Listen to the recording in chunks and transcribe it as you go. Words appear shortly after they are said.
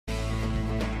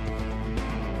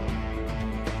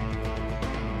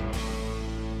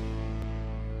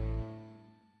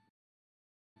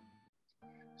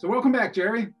So welcome back,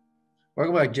 Jerry.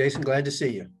 Welcome back, Jason. Glad to see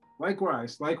you.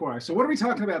 Likewise, likewise. So what are we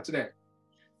talking about today?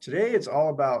 Today, it's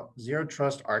all about zero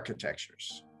trust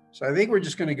architectures. So I think we're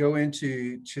just going to go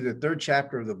into the third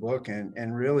chapter of the book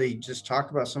and really just talk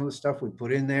about some of the stuff we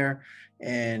put in there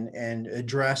and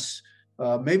address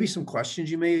maybe some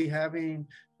questions you may be having,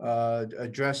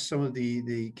 address some of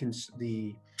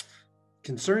the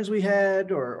concerns we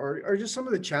had or just some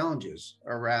of the challenges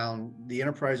around the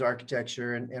enterprise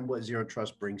architecture and what zero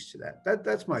trust brings to that.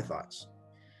 That's my thoughts.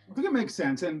 I think it makes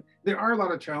sense. And there are a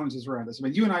lot of challenges around this. I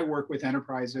mean, you and I work with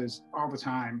enterprises all the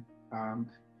time.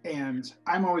 And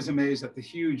I'm always amazed at the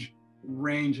huge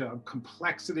range of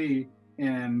complexity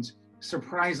and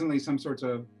surprisingly some sorts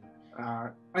of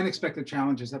unexpected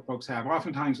challenges that folks have,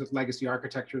 oftentimes with legacy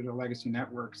architectures or legacy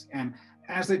networks. And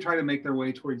as they try to make their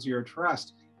way towards zero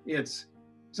trust,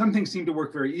 some things seem to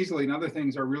work very easily and other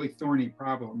things are really thorny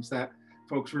problems that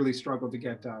folks really struggle to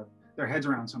get their heads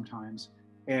around sometimes.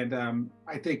 And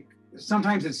I think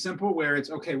sometimes it's simple where it's,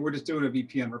 okay, we're just doing a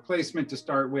VPN replacement to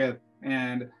start with,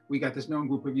 and we got this known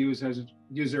group of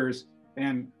users,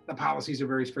 and the policies are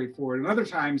very straightforward. And other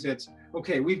times it's,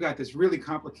 okay, we've got this really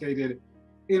complicated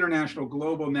international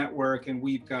global network, and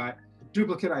we've got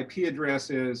duplicate IP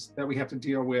addresses that we have to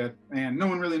deal with, and no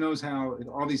one really knows how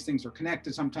all these things are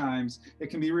connected sometimes. It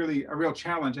can be really a real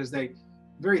challenge as they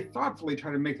very thoughtfully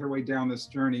try to make their way down this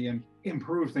journey and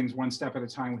improve things one step at a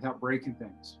time without breaking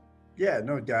things. Yeah,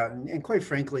 no doubt. And quite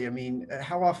frankly, I mean,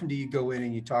 how often do you go in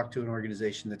and you talk to an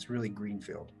organization that's really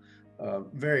greenfield?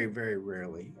 Very, very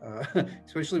rarely,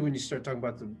 especially when you start talking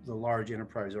about the large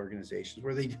enterprise organizations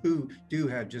where they do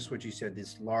have just what you said,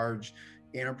 this large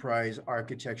enterprise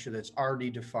architecture that's already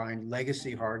defined,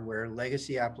 legacy hardware,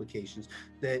 legacy applications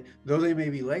that, though they may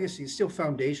be legacy, is still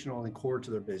foundational and core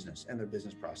to their business and their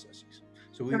business processes.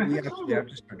 So we have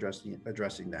to start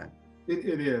addressing that.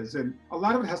 It is. And a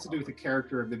lot of it has to do with the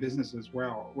character of the business as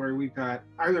well, where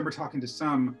I remember talking to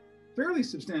some fairly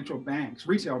substantial banks,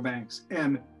 retail banks,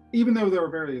 and even though they were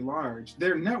very large,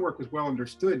 their network was well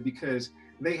understood because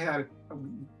they had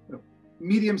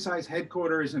medium-sized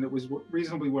headquarters and it was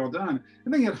reasonably well done.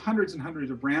 And they had hundreds and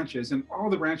hundreds of branches, and all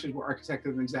the branches were architected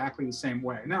in exactly the same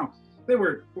way. Now, they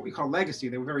were what we call legacy.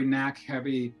 They were very NAC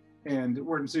heavy and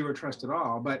weren't zero trust at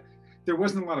all. But there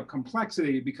wasn't a lot of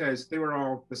complexity because they were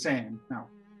all the same. Now,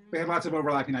 they had lots of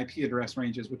overlapping IP address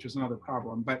ranges, which was another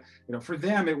problem. But for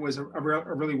them, it was a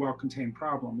really well-contained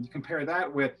problem. And you compare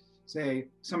that with, say,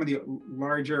 some of the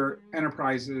larger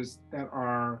enterprises that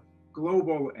are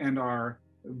global and are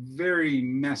very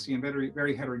messy and very,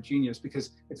 very heterogeneous, because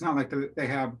it's not like they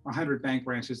have 100 bank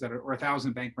branches or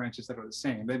 1,000 bank branches that are the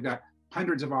same. They've got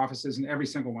hundreds of offices and every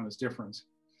single one is different.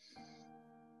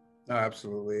 Oh,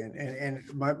 absolutely. And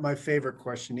my favorite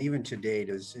question, even to date,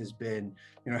 has been,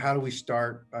 how do we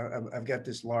start? I've got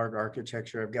this large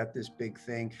architecture. I've got this big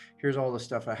thing. Here's all the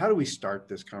stuff. How do we start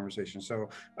this conversation? So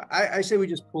I say we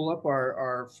just pull up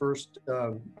our first,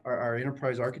 our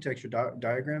enterprise architecture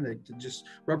diagram that just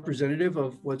representative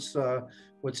of what's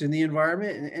in the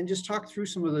environment and just talk through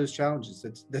some of those challenges.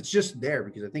 That's just there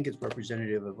because I think it's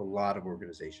representative of a lot of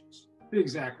organizations.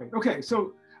 Exactly. Okay.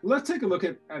 So let's take a look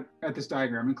at this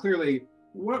diagram. And clearly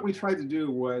what we tried to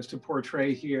do was to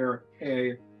portray here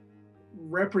a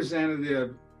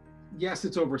representative, yes,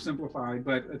 it's oversimplified,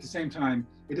 but at the same time,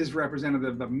 it is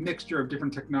representative of a mixture of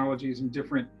different technologies and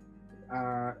different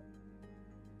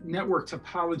network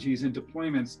topologies and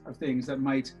deployments of things that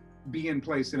might be in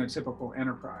place in a typical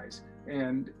enterprise.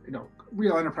 And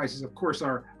real enterprises, of course,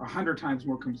 are 100 times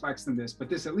more complex than this, but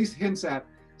this at least hints at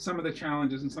some of the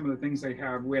challenges and some of the things they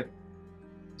have with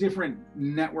different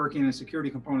networking and security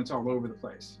components all over the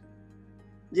place.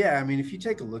 Yeah, I mean, if you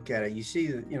take a look at it, you see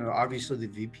that, obviously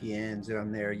the VPNs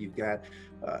on there, you've got,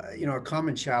 a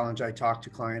common challenge I talk to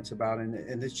clients about,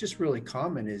 and it's just really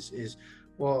common is,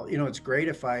 well, it's great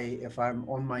if I'm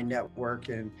on my network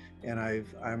and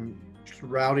I'm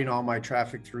routing all my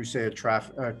traffic through, say,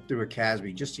 through a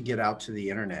CASB just to get out to the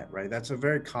internet, right? That's a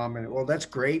very common. Well, that's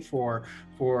great for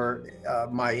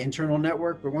my internal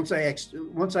network, but once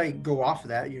I go off of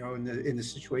that, in the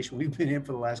situation we've been in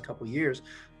for the last couple of years,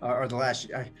 or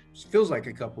it feels like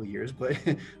a couple of years, but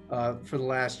for the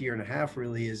last year and a half,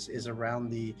 really is around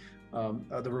the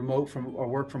remote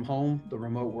work from home, the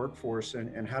remote workforce,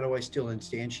 and how do I still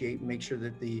instantiate and make sure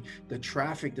that the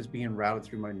traffic that's being routed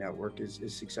through my network is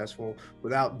successful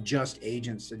without just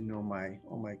agents sitting on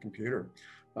my computer.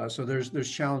 So there's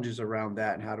challenges around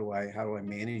that, and how do I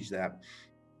manage that,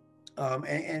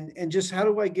 and just how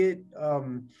do I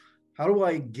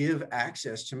give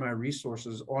access to my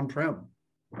resources on-prem?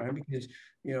 right? Because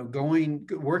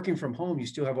working from home, you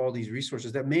still have all these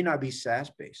resources that may not be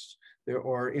SaaS based. There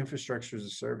are infrastructure as a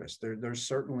service. There's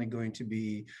certainly going to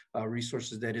be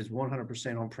resources that is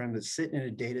 100% on-prem that's sitting in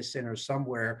a data center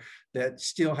somewhere that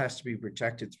still has to be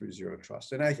protected through zero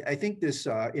trust. And I think this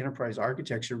enterprise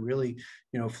architecture really,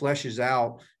 fleshes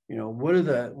out, what are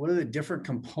the different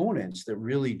components that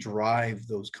really drive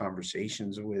those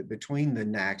conversations between the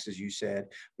NACs, as you said,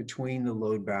 between the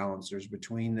load balancers,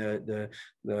 between the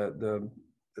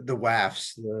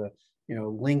WAFs,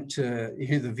 link to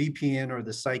the VPN or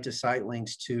the site-to-site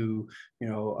links to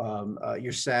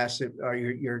your SaaS or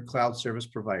your cloud service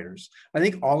providers. I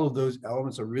think all of those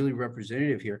elements are really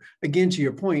representative here. Again, to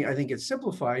your point, I think it's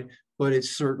simplified, but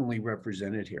it's certainly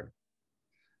represented here.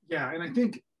 Yeah, and I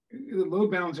think the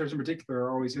load balancers in particular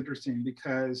are always interesting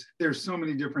because there's so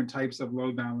many different types of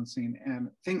load balancing and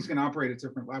things can operate at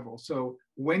different levels. So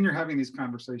when you're having these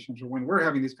conversations, or when we're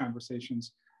having these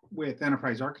conversations with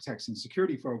enterprise architects and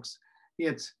security folks,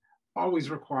 it always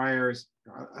requires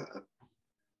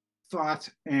thought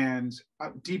and a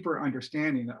deeper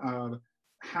understanding of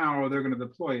how they're going to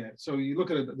deploy it. So you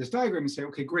look at this diagram and say,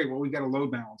 okay, great, well, we've got a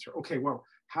load balancer. Okay, well,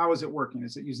 how is it working?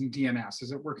 Is it using DNS?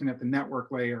 Is it working at the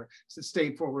network layer? Is it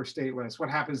stateful or stateless? What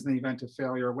happens in the event of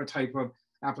failure? What type of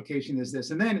application is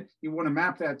this? And then you want to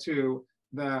map that to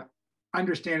the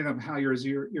understanding of how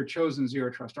your chosen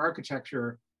zero trust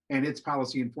architecture and its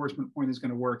policy enforcement point is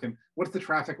going to work. And what's the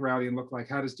traffic routing look like?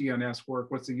 How does DNS work?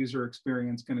 What's the user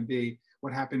experience going to be?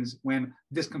 What happens when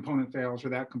this component fails or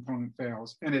that component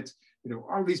fails? And it's,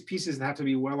 all these pieces that have to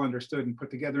be well understood and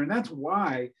put together. And that's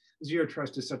why zero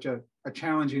trust is such a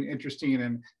challenging, interesting,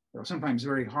 and sometimes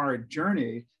very hard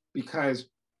journey, because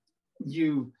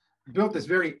you built this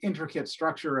very intricate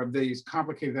structure of these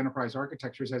complicated enterprise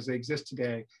architectures as they exist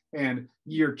today. And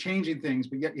you're changing things,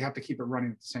 but yet you have to keep it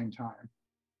running at the same time.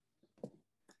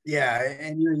 Yeah,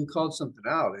 and you called something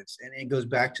out. And it goes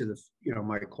back to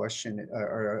my question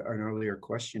or an earlier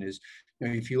question is,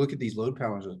 if you look at these load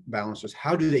balancers,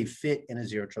 how do they fit in a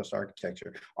zero trust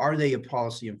architecture? Are they a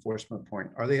policy enforcement point?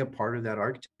 Are they a part of that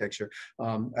architecture?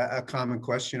 A common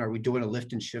question: are we doing a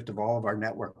lift and shift of all of our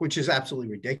network, which is absolutely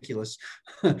ridiculous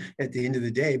at the end of the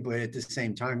day, but at the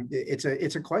same time, it's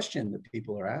a question that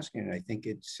people are asking, and I think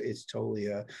it's totally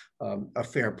a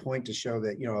fair point to show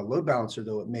that a load balancer,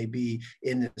 though it may be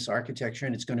in this architecture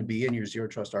and it's going to be in your zero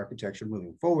trust architecture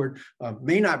moving forward,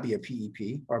 may not be a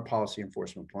PEP or a policy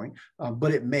enforcement point.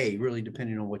 But it may, really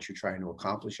depending on what you're trying to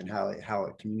accomplish and how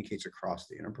it communicates across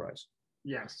the enterprise.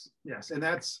 Yes, and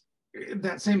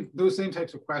those same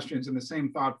types of questions and the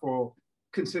same thoughtful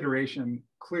consideration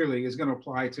clearly is going to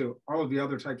apply to all of the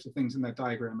other types of things in that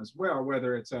diagram as well,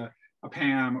 whether it's a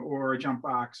PAM or a jump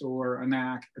box or a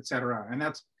NAC, et cetera. And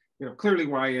that's clearly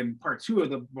why in part 2 of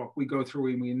the book we go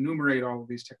through and we enumerate all of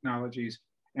these technologies,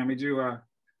 and we do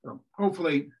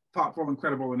hopefully thoughtful and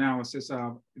credible analysis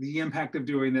of the impact of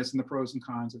doing this and the pros and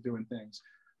cons of doing things.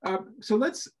 So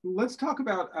let's talk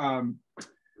about kind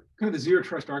of the zero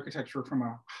trust architecture from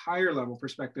a higher level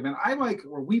perspective. And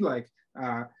we like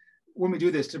when we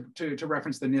do this to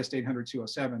reference the NIST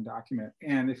 800-207 document.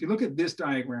 And if you look at this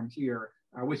diagram here,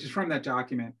 which is from that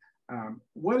document,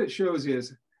 what it shows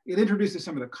is it introduces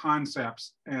some of the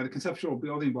concepts and the conceptual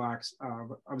building blocks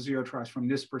of zero trust from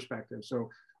this perspective. So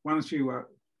why don't you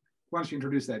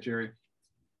introduce that, Jerry?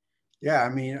 Yeah, I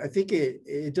mean, I think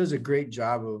it does a great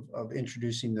job of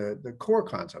introducing the core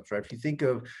concepts, right? If you think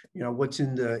of what's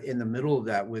in the middle of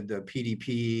that with the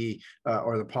PDP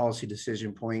or the policy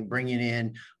decision point, bringing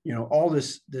in all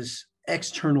this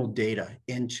external data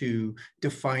into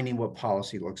defining what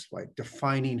policy looks like,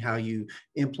 defining how you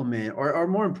implement, or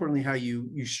more importantly, how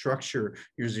you structure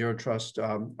your zero trust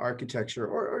architecture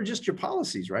or just your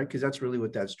policies, right? Because that's really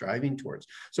what that's driving towards.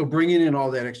 So bringing in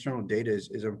all that external data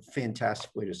is a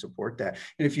fantastic way to support that.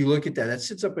 And if you look at that, that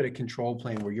sits up at a control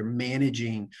plane where you're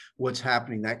managing what's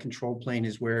happening. That control plane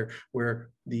is where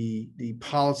the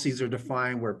policies are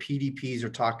defined, where PDPs are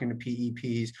talking to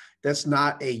PEPs. That's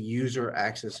not a user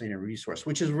accessing a resource,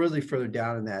 which is really further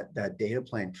down in that data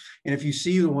plane. And if you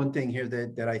see the one thing here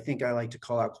that I think I like to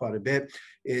call out quite a bit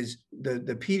is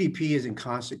the PDP is in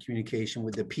constant communication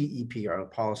with the PEP, or the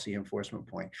policy enforcement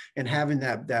point, and having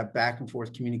that back and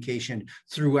forth communication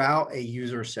throughout a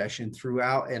user session,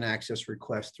 throughout an access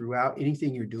request, throughout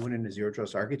anything you're doing in a zero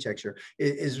trust architecture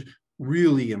is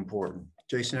really important.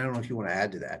 Jason, I don't know if you want to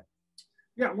add to that.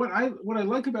 Yeah, what I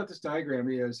like about this diagram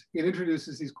is it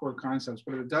introduces these core concepts,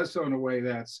 but it does so in a way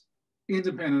that's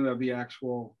independent of the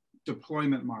actual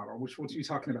deployment model, which we'll be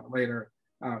talking about later.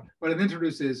 But it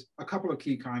introduces a couple of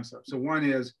key concepts. So one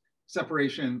is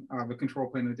separation of the control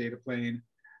plane and the data plane.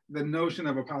 the notion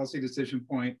of a policy decision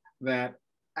point that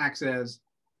acts as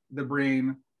the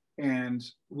brain and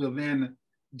will then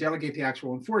delegate the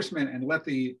actual enforcement and let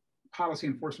the policy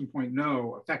enforcement point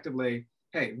know effectively,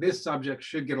 hey, this subject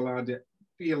should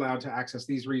be allowed to access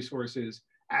these resources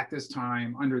at this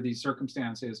time under these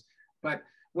circumstances. But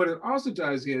what it also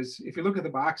does is, if you look at the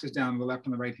boxes down on the left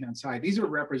and the right-hand side, these are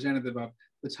representative of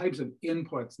the types of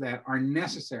inputs that are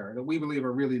necessary, that we believe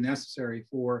are really necessary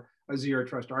for a zero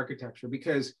trust architecture.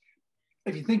 Because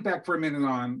if you think back for a minute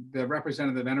on the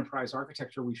representative enterprise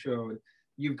architecture we showed,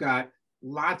 you've got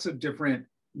lots of different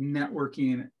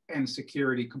networking and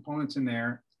security components in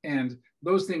there. And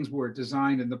those things were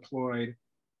designed and deployed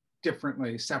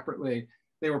differently, separately.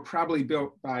 They were probably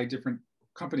built by different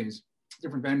companies,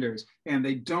 different vendors, and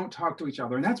they don't talk to each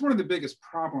other. And that's one of the biggest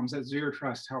problems that Zero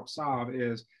Trust helps solve,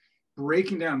 is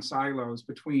breaking down silos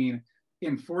between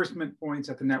enforcement points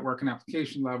at the network and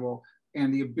application level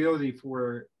and the ability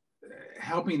for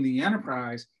helping the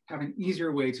enterprise have an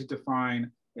easier way to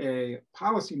define a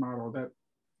policy model that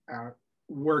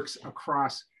works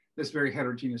across this very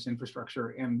heterogeneous infrastructure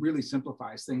and really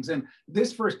simplifies things. And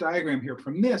this first diagram here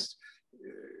from NIST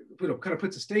kind of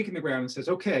puts a stake in the ground and says,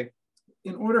 okay,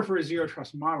 in order for a zero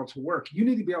trust model to work, you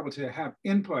need to be able to have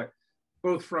input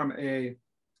both from a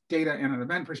data and an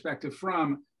event perspective,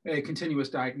 from a continuous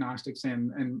diagnostics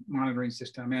and monitoring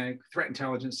system, a threat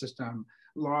intelligence system,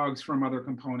 logs from other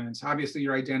components, obviously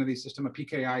your identity system, a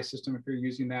PKI system if you're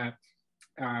using that,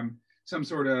 some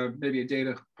sort of maybe a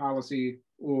data policy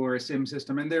or a SIM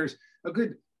system. And there's a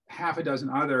good half a dozen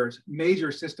others,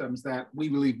 major systems that we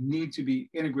believe need to be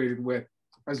integrated with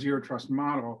a zero trust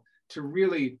model to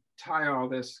really tie all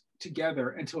this together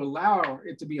and to allow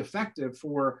it to be effective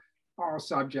for all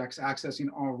subjects accessing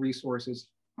all resources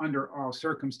under all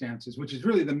circumstances, which is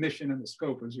really the mission and the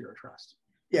scope of zero trust.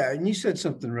 Yeah, and you said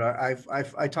something right.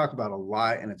 I talk about a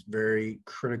lot, and it's very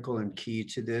critical and key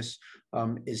to this,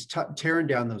 is tearing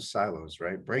down those silos,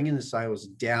 right? Bringing the silos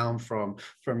down from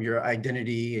your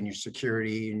identity and your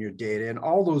security and your data and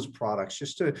all those products,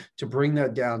 just to bring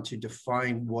that down to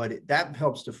define that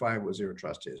helps define what zero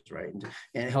trust is, right? And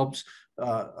it helps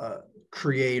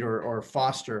create or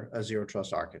foster a zero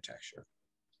trust architecture.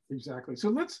 Exactly. So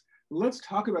let's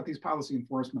talk about these policy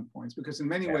enforcement points, because in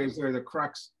many ways they're the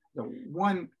crux. The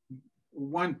one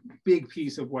big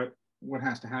piece of what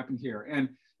has to happen here. And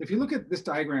if you look at this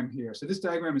diagram here, so this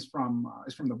diagram is from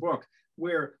the book,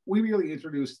 where we really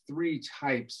introduced three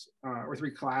types or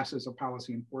three classes of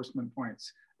policy enforcement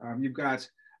points. You've got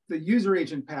the user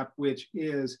agent PEP, which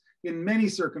is in many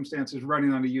circumstances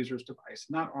running on a user's device,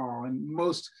 not all. And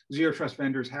most zero trust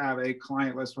vendors have a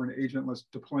clientless or an agentless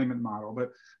deployment model,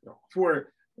 but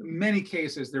for many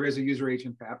cases, there is a user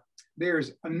agent PEP.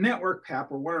 There's a network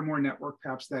PEP, or one or more network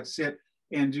PEPs that sit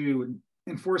and do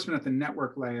enforcement at the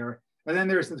network layer. And then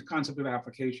there's the concept of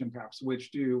application PEPs,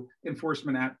 which do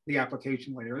enforcement at the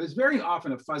application layer. There's very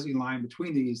often a fuzzy line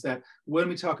between these that when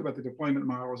we talk about the deployment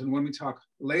models and when we talk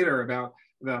later about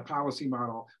the policy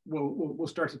model, we'll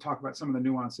start to talk about some of the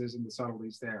nuances and the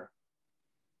subtleties there.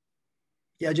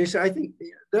 Yeah, Jason, I think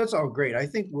that's all great. I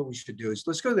think what we should do is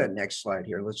let's go to that next slide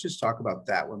here. Let's just talk about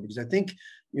that one, because I think,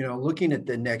 looking at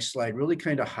the next slide really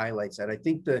kind of highlights that. I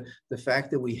think the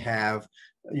fact that we have,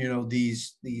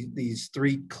 these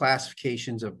three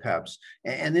classifications of PEPs,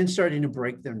 and then starting to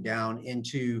break them down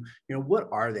into, what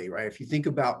are they, right? If you think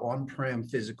about on-prem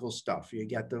physical stuff, you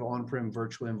got the on-prem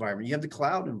virtual environment, you have the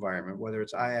cloud environment, whether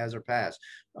it's IaaS or PaaS,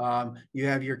 you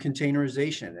have your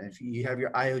containerization, and if you have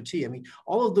your IoT. I mean,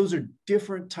 all of those are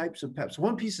different types of PEPs.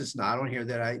 One piece that's not on here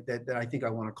that I think I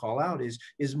want to call out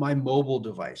is my mobile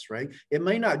device, right? It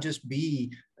may not just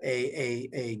be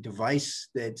a device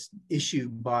that's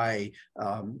issued by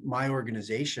my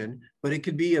organization, but it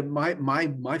could be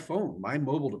my phone, my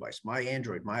mobile device, my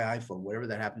Android, my iPhone, whatever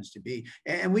that happens to be.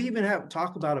 And we even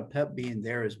talk about a PEP being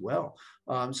there as well.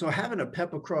 So having a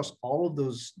PEP across all of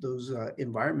those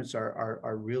environments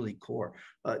are really core.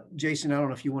 Jason, I don't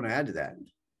know if you want to add to that.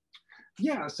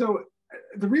 Yeah. So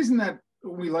the reason that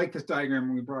we like this diagram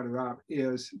when we brought it up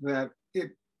is that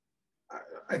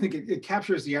I think it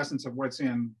captures the essence of what's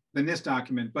in the NIST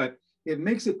document, but it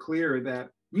makes it clear that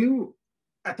you,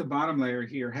 at the bottom layer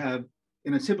here, have,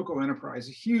 in a typical enterprise,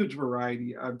 a huge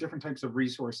variety of different types of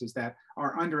resources that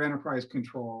are under enterprise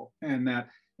control, and that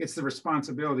it's the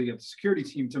responsibility of the security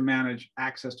team to manage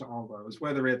access to all those,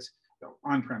 whether it's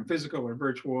on-prem physical or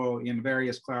virtual, in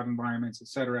various cloud environments, et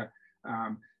cetera.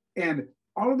 And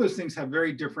all of those things have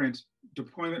very different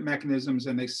deployment mechanisms,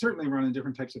 and they certainly run in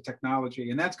different types of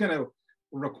technology. And that's going to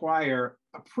require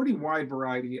a pretty wide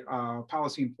variety of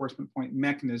policy enforcement point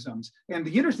mechanisms. And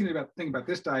the interesting thing about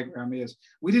this diagram is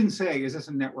we didn't say, is this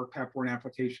a network PEP or an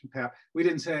application PEP? We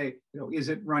didn't say, is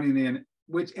it running in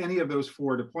any of those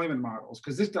 4 deployment models?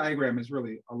 Because this diagram is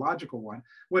really a logical one.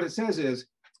 What it says is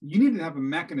you need to have a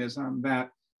mechanism that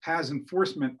has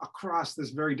enforcement across this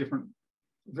very different,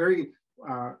 very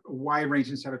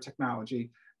wide-ranging set of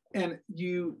technology. And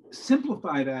you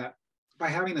simplify that by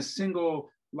having a single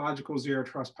logical zero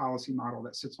trust policy model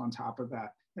that sits on top of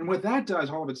that. And what that does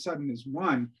all of a sudden is,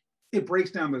 one, it breaks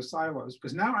down those silos,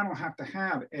 because now I don't have to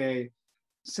have a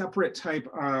separate type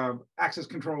of access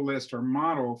control list or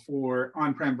model for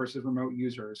on-prem versus remote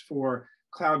users, for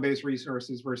cloud-based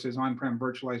resources versus on-prem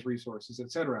virtualized resources, et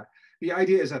cetera. The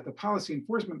idea is that the policy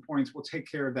enforcement points will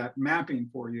take care of that mapping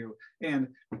for you. And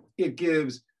it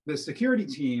gives the security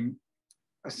team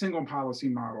a single policy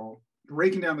model,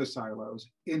 breaking down the silos,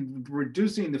 in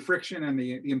reducing the friction and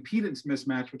the impedance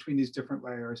mismatch between these different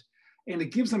layers. And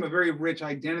it gives them a very rich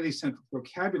identity-centric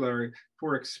vocabulary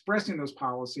for expressing those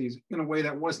policies in a way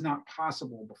that was not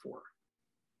possible before.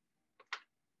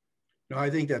 No, I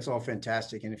think that's all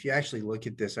fantastic. And if you actually look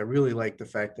at this, I really like the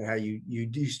fact that how you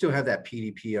still have that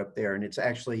PDP up there, and it's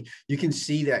actually, you can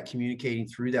see that communicating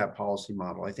through that policy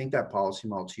model. I think that policy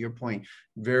model, to your point,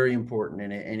 very important,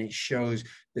 and it shows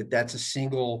that that's a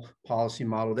single policy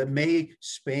model that may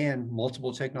span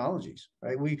multiple technologies,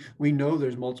 right? We know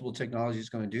there's multiple technologies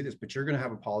going to do this, but you're going to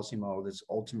have a policy model that's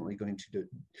ultimately going to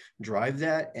drive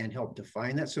that and help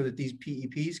define that, so that these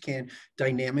PEPs can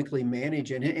dynamically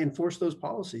manage and enforce those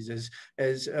policies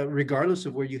as regardless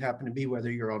of where you happen to be,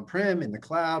 whether you're on-prem, in the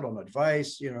cloud, on a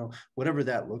device, whatever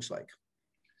that looks like.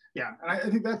 Yeah, and I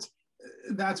think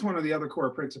that's one of the other core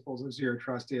principles of Zero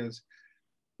Trust is,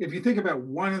 if you think about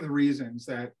one of the reasons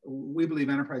that we believe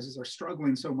enterprises are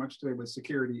struggling so much today with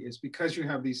security is because you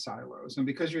have these silos, and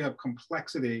because you have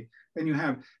complexity, and you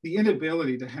have the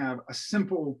inability to have a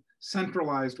simple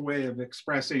centralized way of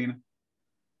expressing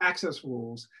access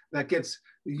rules that gets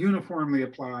uniformly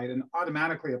applied and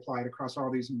automatically applied across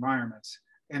all these environments.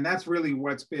 And that's really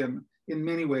what's been, in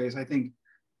many ways, I think,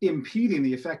 impeding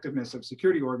the effectiveness of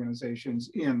security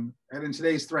organizations in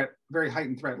today's very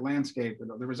heightened threat landscape.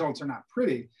 The results are not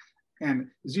pretty. And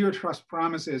Zero Trust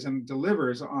promises and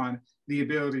delivers on the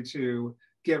ability to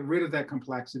get rid of that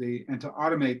complexity and to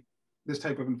automate this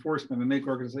type of enforcement and make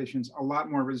organizations a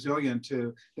lot more resilient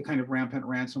to the kind of rampant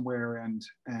ransomware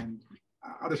and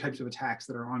other types of attacks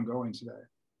that are ongoing today.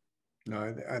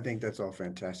 No, I think that's all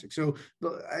fantastic. So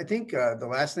I think the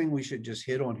last thing we should just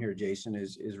hit on here, Jason,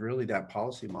 is really that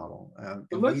policy model.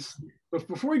 But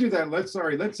before we do that, let's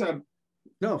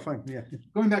no, fine, yeah.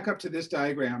 Going back up to this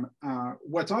diagram,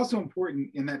 what's also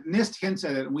important in that NIST hints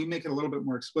at it, and we make it a little bit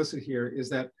more explicit here, is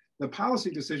that the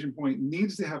policy decision point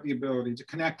needs to have the ability to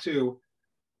connect to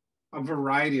a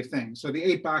variety of things. So the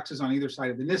 8 boxes on either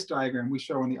side of the NIST diagram we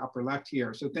show in the upper left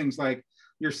here. So things like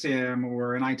your SIEM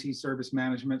or an IT service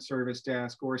management service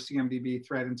desk or CMDB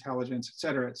threat intelligence, et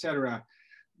cetera, et cetera.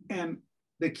 And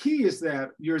the key is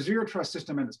that your Zero Trust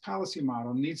system and its policy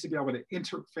model needs to be able to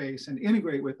interface and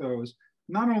integrate with those,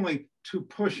 not only to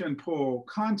push and pull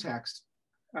context,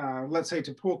 let's say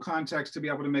to pull context to be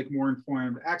able to make more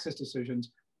informed access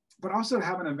decisions, but also to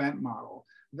have an event model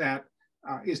that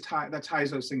that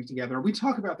ties those things together. We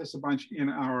talk about this a bunch in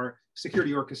our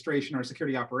security orchestration, our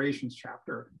security operations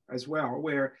chapter as well,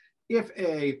 where if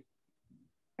a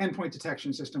endpoint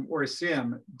detection system or a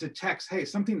SIEM detects, hey,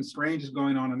 something strange is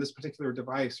going on this particular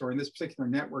device or in this particular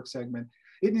network segment,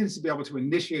 it needs to be able to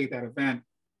initiate that event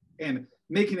and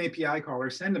make an API call or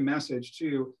send a message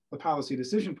to the policy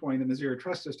decision point in the Zero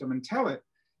Trust system and tell it,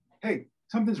 hey,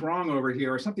 something's wrong over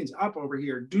here or something's up over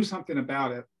here, do something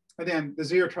about it. And then the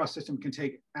Zero Trust system can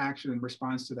take action in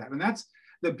response to that. And that's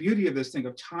the beauty of this thing,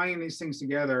 of tying these things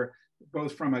together,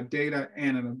 both from a data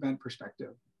and an event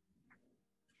perspective.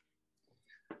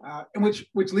 And which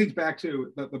leads back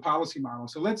to the policy model.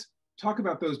 So let's talk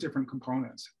about those different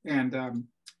components. And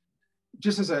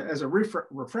just as a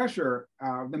refresher,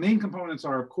 the main components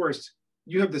are, of course,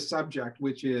 you have the subject,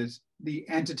 which is the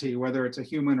entity, whether it's a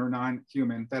human or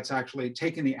non-human, that's actually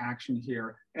taking the action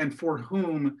here and for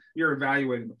whom you're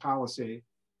evaluating the policy.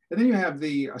 And then you have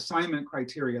the assignment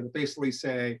criteria that basically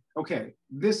say, okay,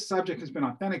 this subject has been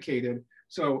authenticated,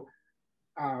 so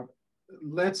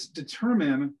let's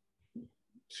determine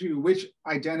to which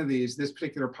identities this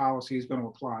particular policy is going to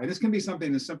apply. And this can be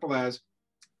something as simple as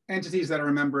entities that are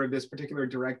a member of this particular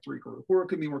directory group, or it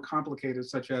can be more complicated,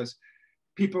 such as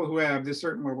people who have this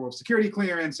certain level of security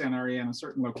clearance and are in a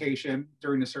certain location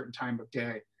during a certain time of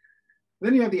day.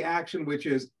 Then you have the action, which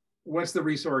is what's the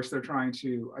resource they're trying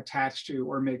to attach to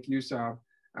or make use of,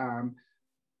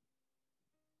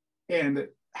 and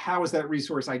how is that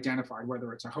resource identified,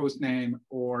 whether it's a host name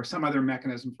or some other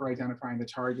mechanism for identifying the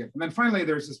target. And then finally,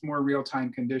 there's this more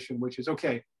real-time condition, which is,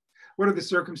 okay, what are the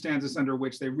circumstances under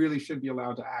which they really should be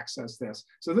allowed to access this?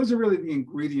 So those are really the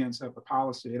ingredients of the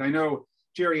policy. And I know,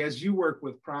 Jerry, as you work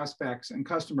with prospects and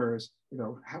customers,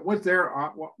 what's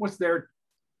their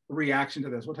reaction to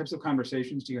this? What types of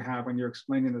conversations do you have when you're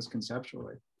explaining this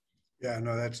conceptually? Yeah,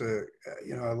 no, that's a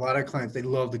lot of clients, they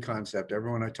love the concept.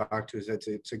 Everyone I talk to is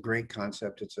it's a great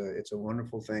concept. It's a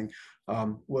wonderful thing.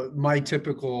 What my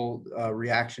typical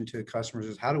reaction to customers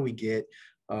is, how do we get,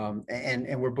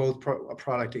 and we're both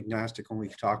product agnostic when we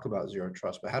talk about zero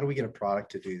trust, but how do we get a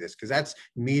product to do this? Because that's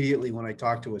immediately when I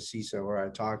talk to a CISO or I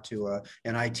talk to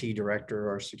an IT director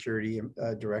or security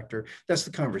director, that's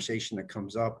the conversation that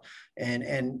comes up.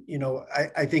 And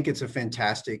I think it's a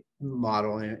fantastic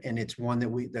model, and it's one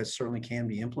that certainly can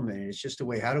be implemented. It's just a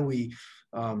way, how do we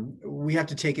have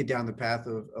to take it down the path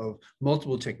of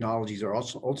multiple technologies are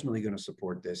also ultimately going to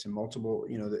support this, and multiple,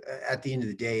 at the end of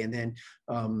the day. And then,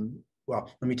 well,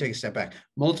 let me take a step back.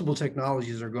 Multiple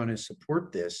technologies are going to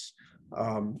support this,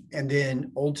 and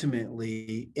then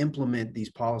ultimately implement these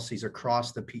policies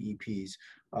across the PEPs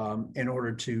in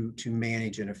order to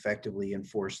manage and effectively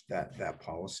enforce that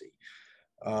policy.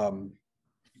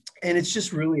 And it's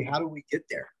just really, how do we get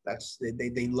there?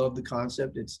 They love the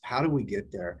concept. It's how do we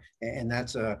get there? And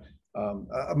that's a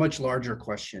much larger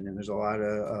question. And there's a lot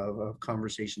of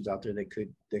conversations out there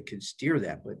that could steer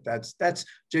that. But that's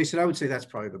Jason, I would say that's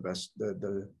probably the best,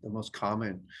 the most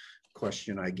common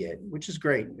question I get, which is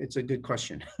great. It's a good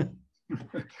question.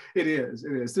 It is.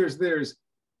 There's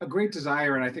a great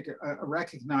desire, and I think a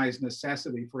recognized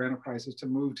necessity for enterprises to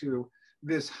move to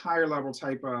this higher level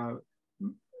type of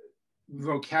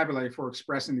vocabulary for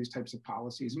expressing these types of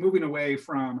policies, moving away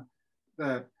from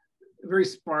the very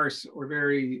sparse or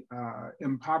very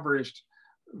impoverished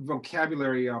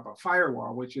vocabulary of a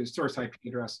firewall, which is source IP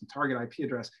address and target IP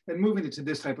address, and moving it to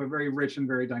this type of very rich and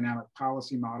very dynamic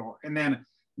policy model, and then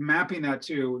mapping that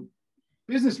to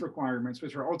business requirements,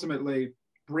 which are ultimately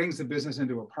brings the business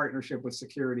into a partnership with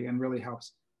security and really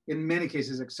helps, in many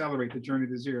cases, accelerate the journey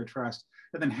to zero trust.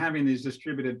 And then having these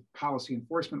distributed policy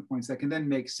enforcement points that can then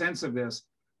make sense of this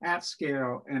at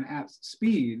scale and at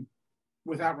speed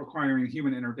without requiring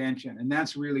human intervention. And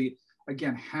that's really,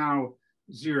 again, how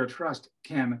zero trust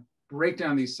can break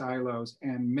down these silos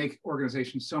and make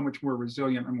organizations so much more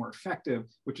resilient and more effective,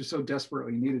 which is so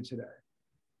desperately needed today.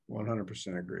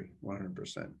 100% agree,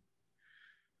 100%.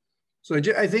 So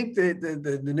I think that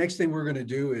the next thing we're going to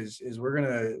do is we're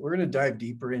going to dive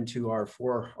deeper into our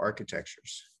 4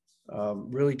 architectures.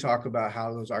 Really talk about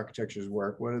how those architectures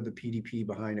work. What are the PDP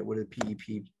behind it? What are the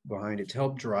PEP behind it, to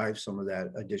help drive some of that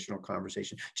additional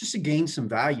conversation, just to gain some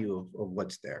value of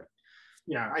what's there.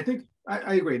 Yeah, I think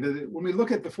I agree. When we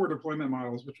look at the 4 deployment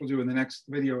models, which we'll do in the next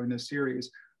video in this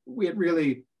series, it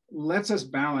really lets us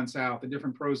balance out the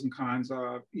different pros and cons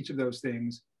of each of those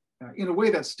things in a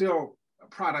way that's still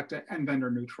product and vendor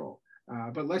neutral,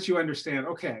 but lets you understand,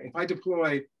 okay, if I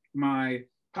deploy my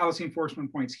policy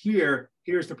enforcement points here,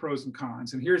 here's the pros and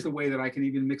cons, and here's the way that I can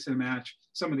even mix and match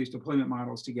some of these deployment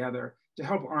models together to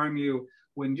help arm you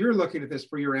when you're looking at this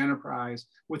for your enterprise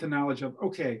with the knowledge of,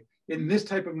 okay, in this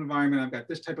type of environment, I've got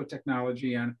this type of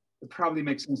technology, and it probably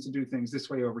makes sense to do things this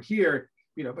way over here,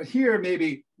 but here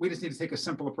maybe we just need to take a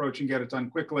simple approach and get it done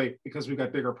quickly because we've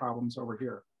got bigger problems over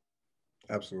here.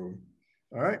 Absolutely.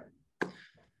 All right.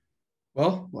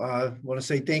 Well, I want to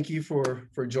say thank you for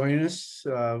joining us.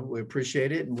 We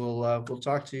appreciate it, and we'll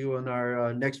talk to you on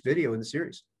our next video in the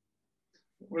series.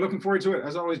 We're looking forward to it.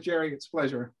 As always, Jerry, it's a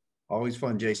pleasure. Always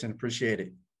fun, Jason. Appreciate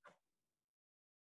it.